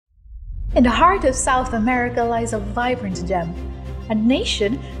In the heart of South America lies a vibrant gem, a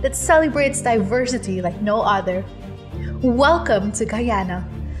nation that celebrates diversity like no other. Welcome to Guyana,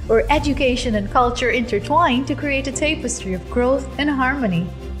 where education and culture intertwine to create a tapestry of growth and harmony.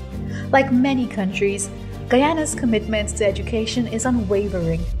 Like many countries, Guyana's commitment to education is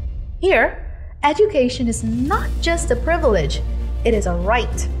unwavering. Here, education is not just a privilege, it is a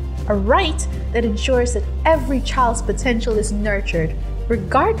right that ensures that every child's potential is nurtured,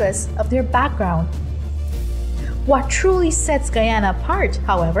 regardless of their background. What truly sets Guyana apart,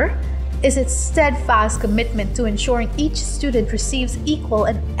 however, is its steadfast commitment to ensuring each student receives equal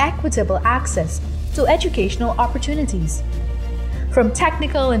and equitable access to educational opportunities. From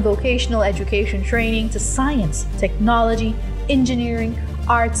technical and vocational education training to science, technology, engineering,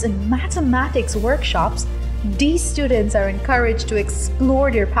 arts, and mathematics workshops, these students are encouraged to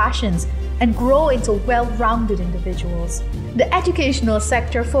explore their passions and grow into well-rounded individuals. The educational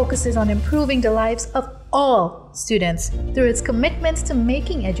sector focuses on improving the lives of all students through its commitment to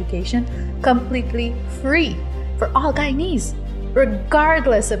making education completely free for all Guyanese,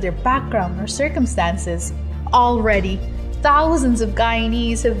 regardless of their background or circumstances. Already, thousands of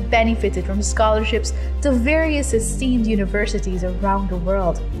Guyanese have benefited from scholarships to various esteemed universities around the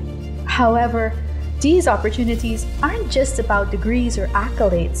world. However, these opportunities aren't just about degrees or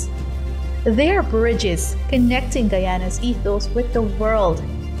accolades. They are bridges connecting Guyana's ethos with the world,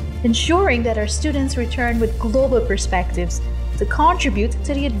 ensuring that our students return with global perspectives to contribute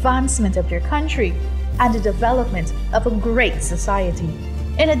to the advancement of their country and the development of a great society.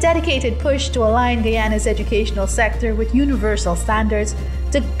 In a dedicated push to align Guyana's educational sector with universal standards,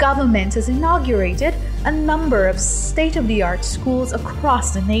 the government has inaugurated a number of state-of-the-art schools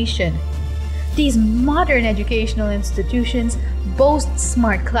across the nation. These modern educational institutions boast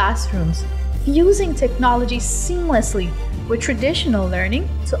smart classrooms, fusing technology seamlessly with traditional learning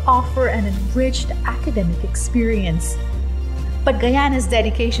to offer an enriched academic experience. But Guyana's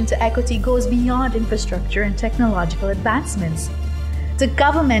dedication to equity goes beyond infrastructure and technological advancements. The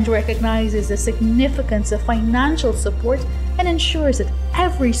government recognizes the significance of financial support and ensures that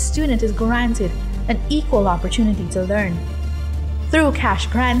every student is granted an equal opportunity to learn. Through cash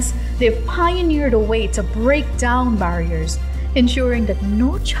grants, they've pioneered a way to break down barriers, ensuring that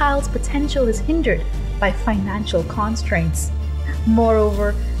no child's potential is hindered by financial constraints.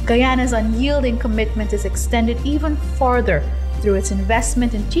 Moreover, Guyana's unyielding commitment is extended even further through its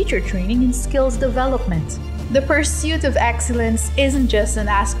investment in teacher training and skills development. The pursuit of excellence isn't just an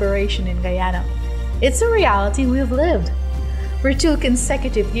aspiration in Guyana, it's a reality we've lived. For 2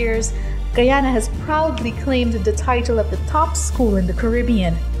 consecutive years, Guyana has proudly claimed the title of the top school in the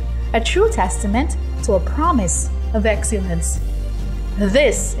Caribbean, a true testament to a promise of excellence.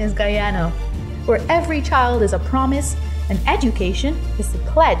 This is Guyana, where every child is a promise and education is the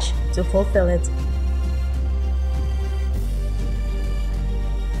pledge to fulfill it.